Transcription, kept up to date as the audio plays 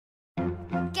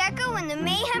and the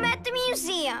Mayhem at the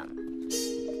museum.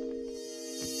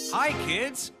 Hi,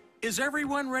 kids. Is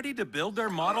everyone ready to build their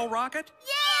model rocket?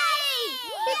 Yay!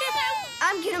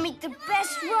 I'm gonna make the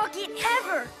best rocket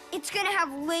ever. It's gonna have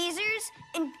lasers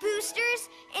and boosters,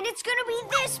 and it's gonna be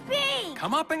this big.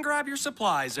 Come up and grab your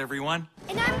supplies, everyone.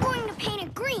 And I'm going to paint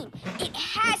it green. It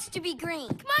has to be green.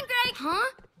 Come on, Greg.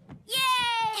 Huh?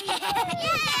 Yay! Yay!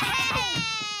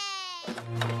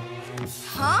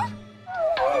 Huh?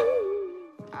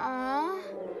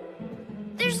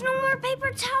 There's no more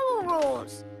paper towel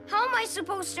rolls. How am I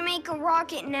supposed to make a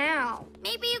rocket now?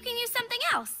 Maybe you can use something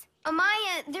else.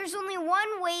 Amaya, there's only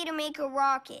one way to make a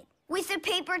rocket, with a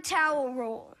paper towel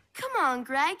roll. Come on,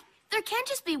 Greg. There can't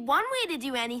just be one way to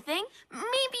do anything.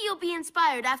 Maybe you'll be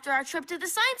inspired after our trip to the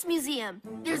Science Museum.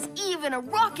 There's even a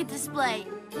rocket display.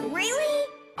 Really?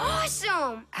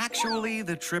 Awesome! Actually,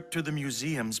 the trip to the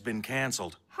museum's been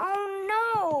canceled. Oh,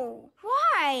 no.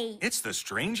 Why? It's the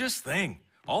strangest thing.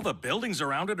 All the buildings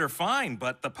around it are fine,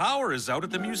 but the power is out at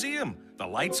the museum. The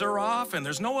lights are off, and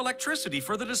there's no electricity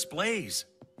for the displays.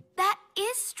 That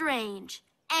is strange.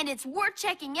 And it's worth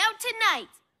checking out tonight.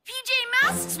 PJ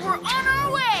Masks, we're on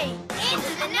our way!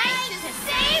 Into the night to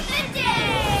save the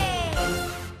day!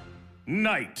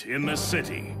 Night in the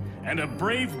city, and a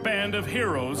brave band of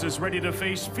heroes is ready to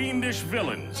face fiendish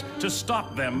villains to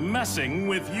stop them messing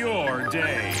with your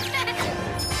day.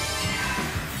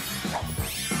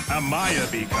 Amaya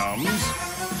becomes...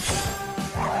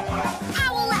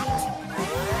 Owlette!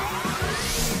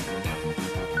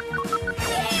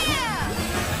 Yeah!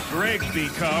 Greg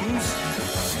becomes...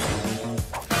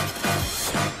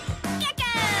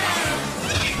 Gekko!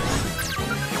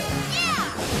 Yeah!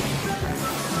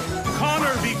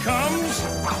 Connor becomes...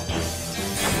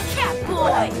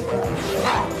 Catboy!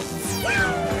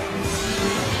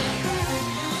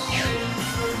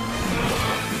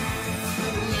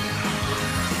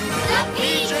 The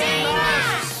PJ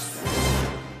Masks!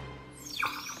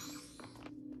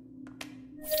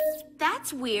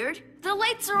 That's weird. The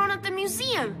lights are on at the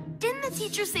museum. Didn't the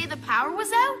teacher say the power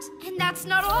was out? And that's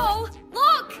not all.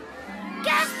 Look!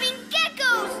 Gasping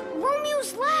geckos!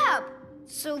 Romeo's lab!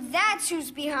 So that's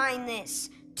who's behind this.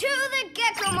 To the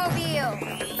Gekko-mobile!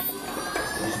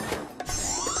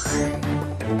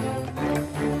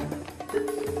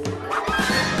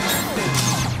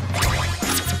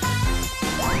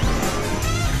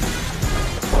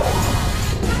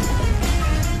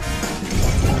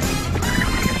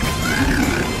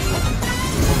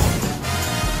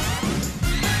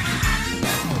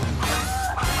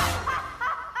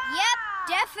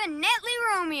 Definitely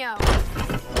Romeo.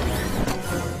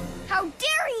 How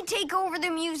dare he take over the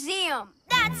museum?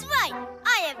 That's right.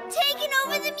 I have taken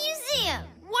over the museum.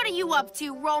 What are you up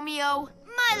to, Romeo?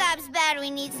 My lab's battery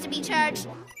needs to be charged,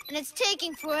 and it's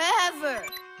taking forever.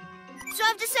 So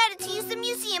I've decided to use the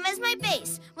museum as my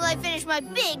base while I finish my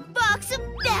big box of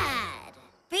bad.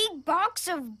 Big box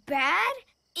of bad?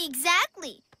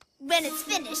 Exactly. When it's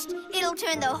finished, it'll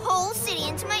turn the whole city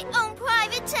into my own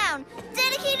private town,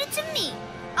 dedicated to me.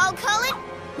 I'll call it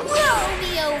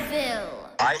Romeoville.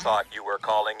 I thought you were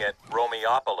calling it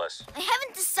Romeopolis. I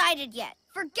haven't decided yet.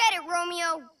 Forget it,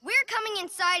 Romeo. We're coming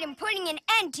inside and putting an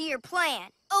end to your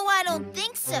plan. Oh, I don't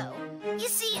think so. You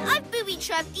see, I've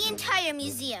booby-trapped the entire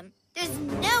museum. There's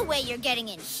no way you're getting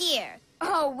in here.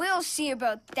 Oh, we'll see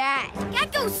about that.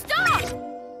 Gekko, stop!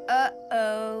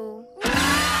 Uh-oh.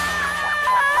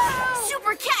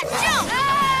 Super Cat, jump!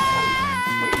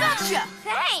 Gotcha!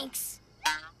 Thanks.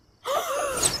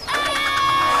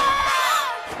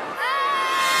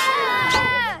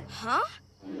 Huh?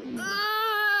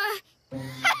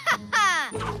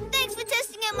 Thanks for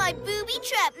testing out my booby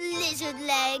trap, lizard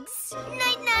legs.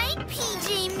 Night-night,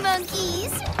 PJ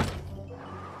monkeys.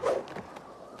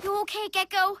 You okay,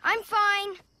 Gekko? I'm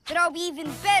fine. But I'll be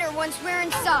even better once we're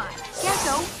inside.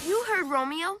 Gekko, you heard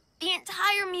Romeo. The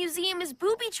entire museum is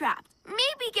booby-trapped.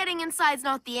 Maybe getting inside's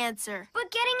not the answer. But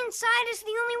getting inside is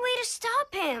the only way to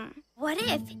stop him. What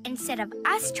if, instead of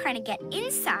us trying to get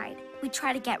inside, we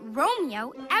try to get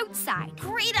Romeo outside?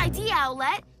 Great idea,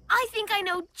 Owlette. I think I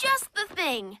know just the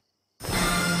thing.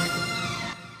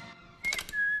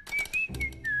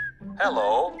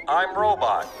 Hello, I'm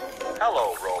Robot.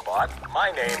 Hello, Robot.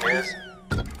 My name is...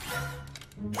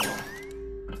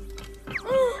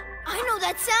 I know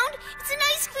that sound. It's an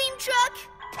ice cream truck.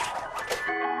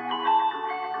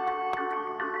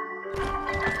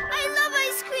 I love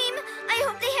ice cream. I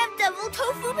hope they have double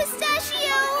tofu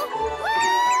pistachio.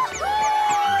 Woo-hoo!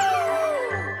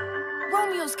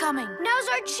 Romeo's coming. Now's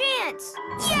our chance.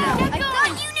 Yeah, I got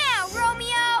you now,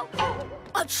 Romeo.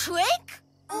 A trick?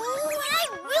 Ooh, I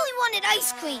really wanted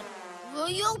ice cream. Will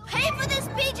you pay for this,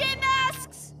 PJ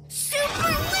Masks? Super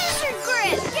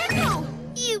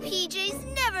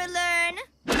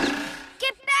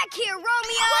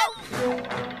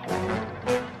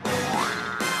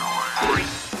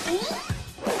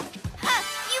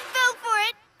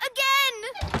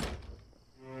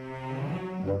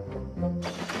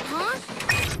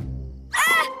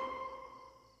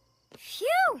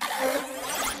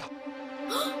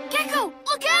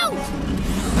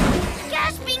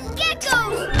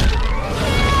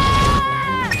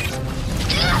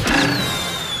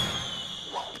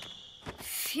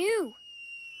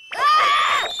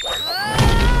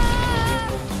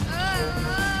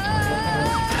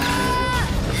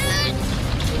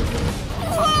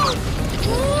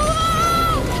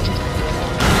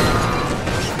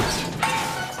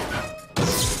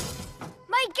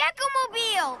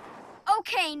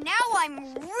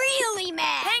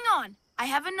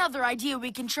another idea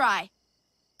we can try.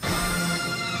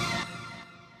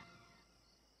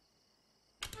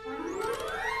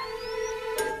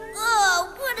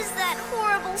 Oh, what is that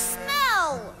horrible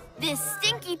smell? This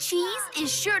stinky cheese is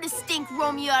sure to stink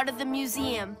Romeo out of the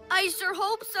museum. I sure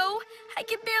hope so. I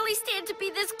can barely stand to be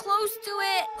this close to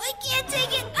it. I can't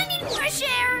take it. I need fresh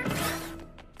air.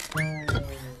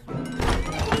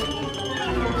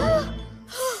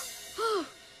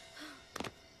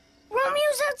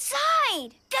 Romeo's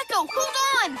outside. Gekko, hold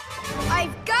on!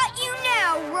 I've got you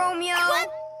now, Romeo. What?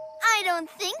 I don't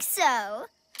think so.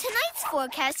 Tonight's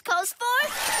forecast calls for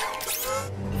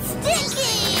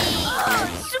stinky. Oh,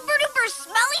 super duper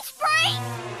smelly spray?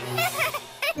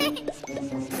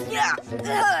 Yeah.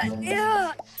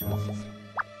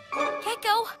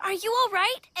 Gekko, are you all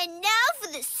right? And now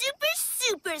for the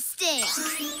super stink.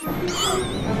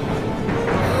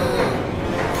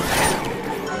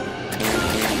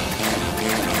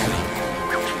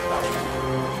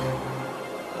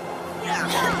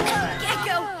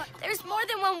 Gekko, there's more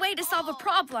than one way to solve a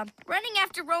problem. Running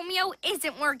after Romeo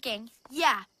isn't working.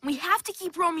 Yeah, we have to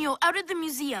keep Romeo out of the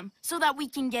museum so that we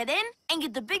can get in and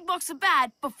get the big box of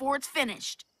bad before it's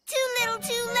finished. Too little,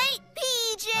 too late,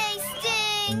 PJ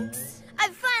Stinks.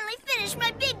 I've finally finished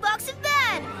my big box of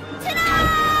bad.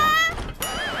 Ta-da!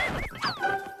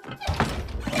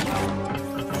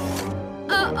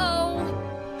 Uh-oh.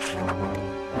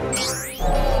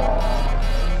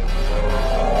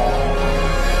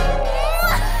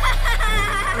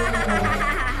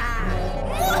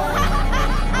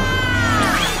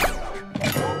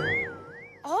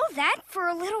 All that for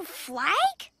a little flag?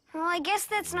 Well, I guess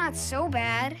that's not so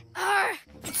bad.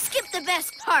 Skip the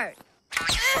best part.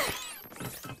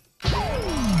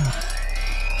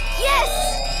 Yes!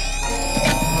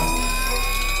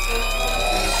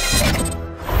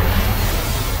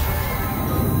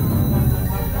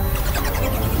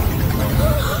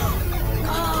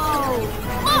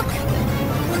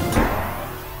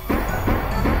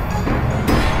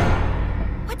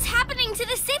 What's happening to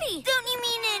the city? Don't you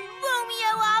mean in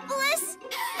Romeopolis?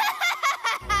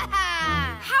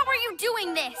 How are you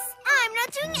doing this? I'm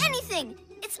not doing anything.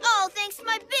 It's all thanks to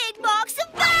my big box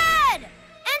of bad!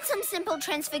 And some simple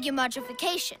transfigure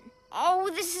modification. Oh,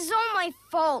 this is all my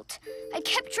fault. I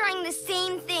kept trying the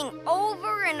same thing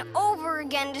over and over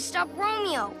again to stop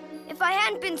Romeo. If I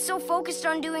hadn't been so focused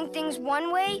on doing things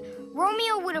one way,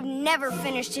 Romeo would have never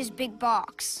finished his big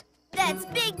box. That's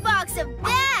big box of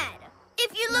bad!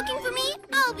 If you're looking for me,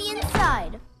 I'll be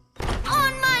inside.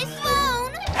 On my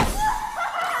phone!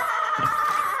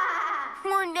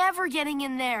 We're never getting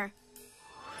in there.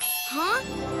 Huh?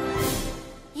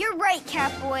 You're right,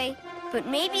 Catboy. But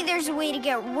maybe there's a way to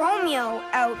get Romeo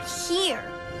out here.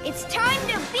 It's time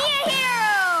to be a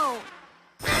hero!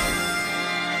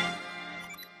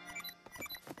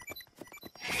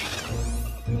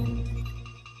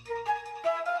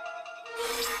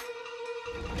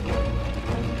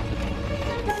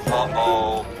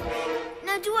 Uh-oh.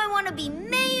 Now, do I want to be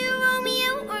Mayor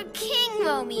Romeo or King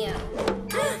Romeo?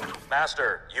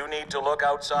 Master, you need to look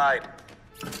outside.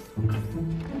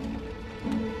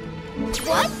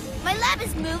 What? My lab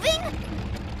is moving?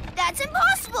 That's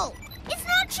impossible! It's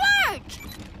not charged!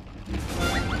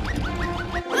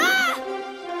 Ah!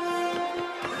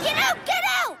 Get out! Get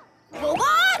out!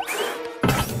 Robot!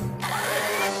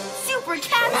 Super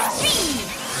Cat Speed!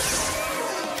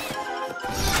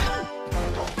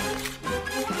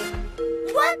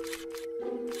 What?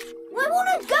 Why won't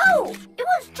it go? It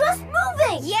was just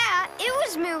moving! Yeah, it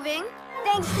was moving.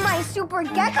 Thanks to my super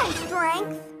Gekko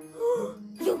strength.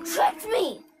 You tricked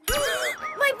me!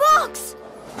 My box!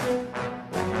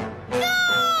 No!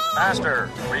 Master,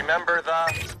 remember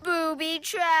the... Booby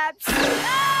traps! Ah!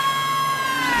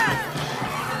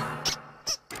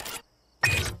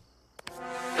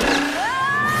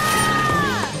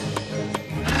 Ah!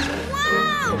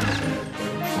 Whoa!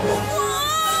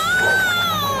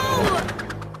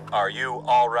 Whoa! Are you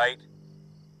all right?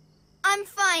 I'm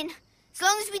fine, as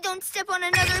long as we don't step on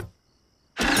another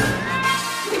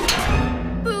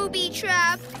booby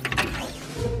trap.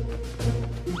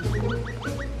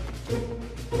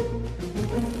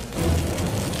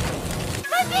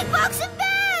 My big box of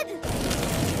bad!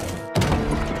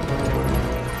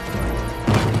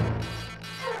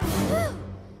 Whew,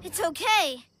 it's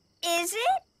okay. Is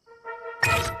it?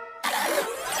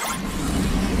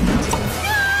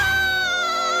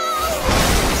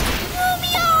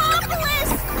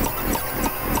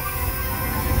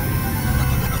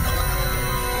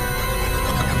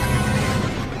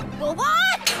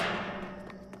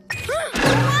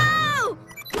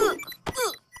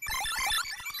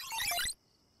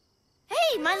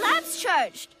 Hey, my lab's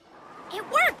charged. It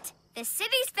worked.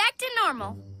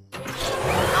 normal.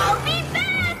 I'll be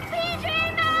back,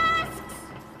 PJ Masks!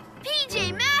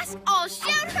 PJ Masks, all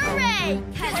shout hooray!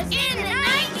 'Cause in the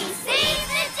night he saves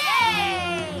the